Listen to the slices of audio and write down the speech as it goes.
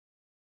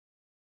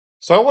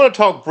So I want to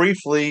talk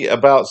briefly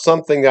about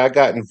something I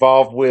got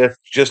involved with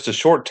just a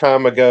short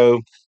time ago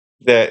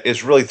that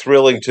is really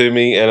thrilling to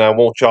me, and I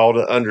want y'all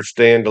to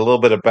understand a little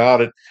bit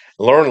about it,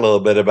 learn a little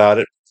bit about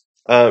it.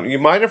 You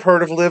might have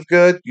heard of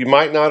LiveGood, you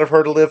might not have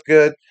heard of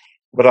LiveGood,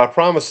 but I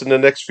promise in the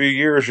next few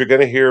years you're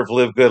going to hear of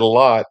LiveGood a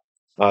lot.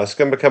 It's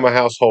going to become a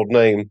household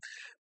name.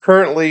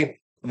 Currently,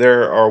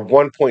 there are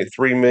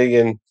 1.3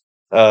 million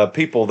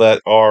people that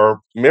are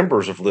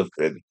members of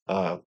LiveGood.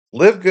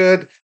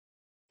 LiveGood,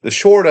 the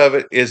short of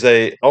it, is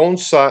a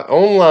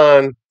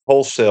online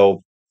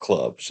wholesale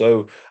club.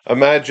 So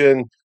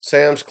imagine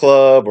Sam's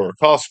Club or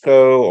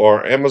Costco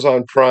or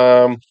Amazon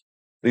Prime,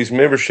 these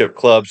membership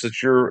clubs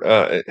that you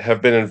have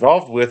been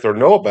involved with or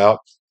know about.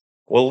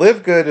 Well,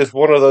 Live Good is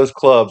one of those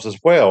clubs as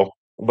well.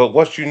 But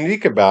what's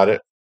unique about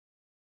it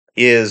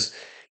is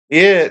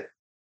it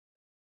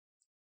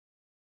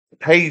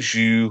pays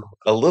you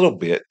a little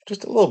bit,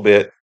 just a little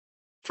bit,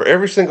 for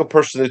every single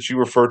person that you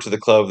refer to the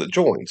club that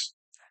joins.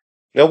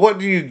 Now, what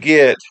do you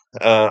get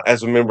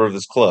as a member of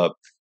this club?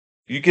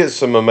 You get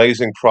some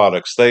amazing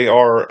products. They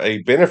are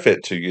a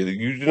benefit to you.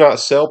 You do not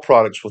sell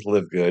products with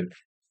Live Good,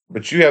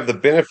 but you have the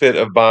benefit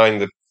of buying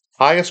the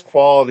highest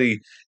quality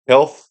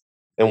health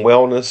and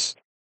wellness,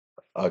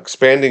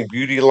 expanding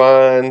beauty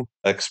line,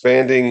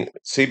 expanding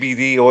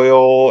CBD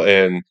oil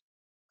and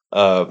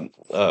um,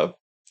 uh,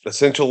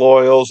 essential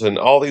oils, and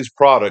all these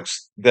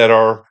products that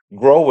are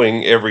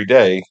growing every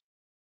day.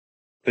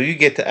 So you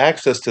get to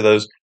access to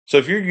those. So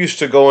if you're used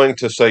to going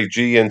to, say,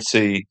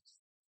 GNC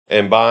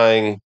and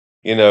buying,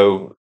 you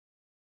know,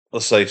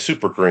 let's say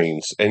super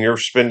greens, and you're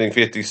spending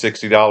 $50,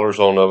 $60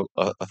 on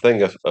a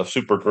thing of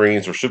super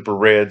greens or super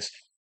reds,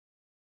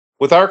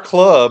 with our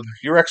club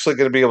you're actually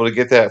going to be able to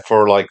get that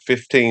for like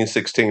 15,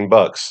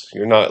 $16.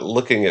 You're not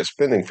looking at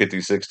spending 50,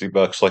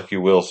 $60 like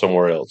you will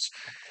somewhere else.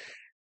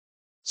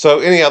 So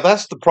anyhow,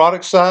 that's the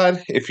product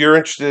side. If you're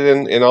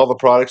interested in all the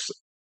products,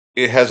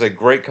 it has a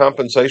great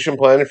compensation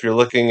plan. If you're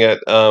looking at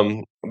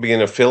being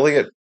an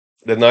affiliate,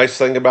 the nice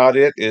thing about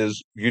it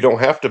is you don't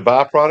have to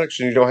buy products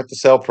and you don't have to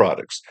sell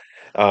products.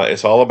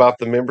 It's all about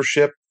the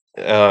membership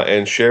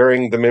and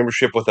sharing the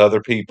membership with other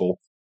people,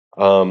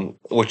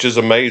 which is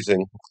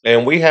amazing.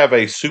 And we have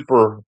a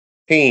super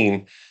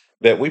team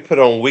that we put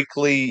on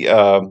weekly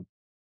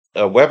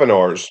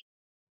webinars,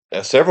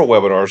 several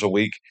webinars a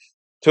week,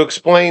 to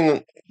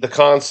explain the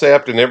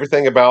concept and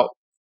everything about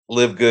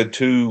Live Good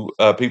to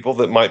people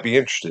that might be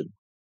interested.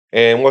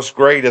 And what's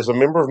great, as a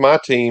member of my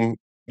team,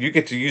 you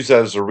get to use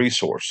that as a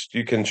resource.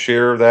 You can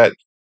share that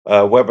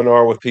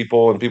webinar with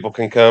people, and people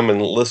can come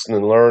and listen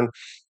and learn.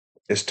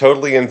 It's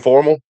totally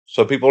informal,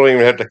 so people don't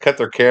even have to cut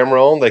their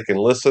camera on. They can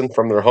listen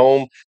from their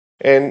home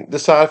and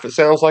decide if it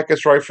sounds like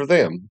it's right for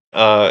them.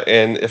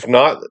 And if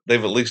not,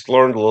 they've at least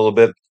learned a little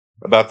bit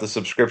about the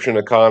subscription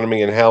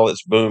economy and how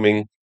it's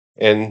booming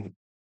and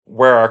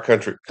where our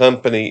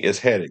company is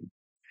heading.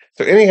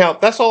 So anyhow,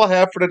 that's all I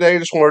have for today.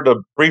 Just wanted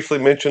to briefly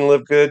mention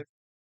Live Good.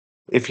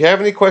 If you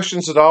have any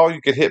questions at all,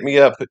 you can hit me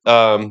up.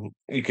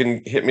 You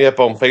can hit me up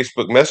on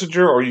Facebook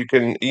Messenger, or you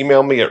can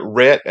email me at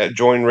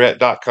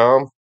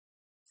rhett@joinrhett.com.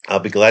 I'll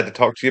be glad to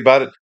talk to you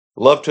about it.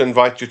 Love to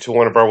invite you to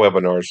one of our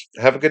webinars.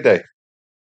 Have a good day.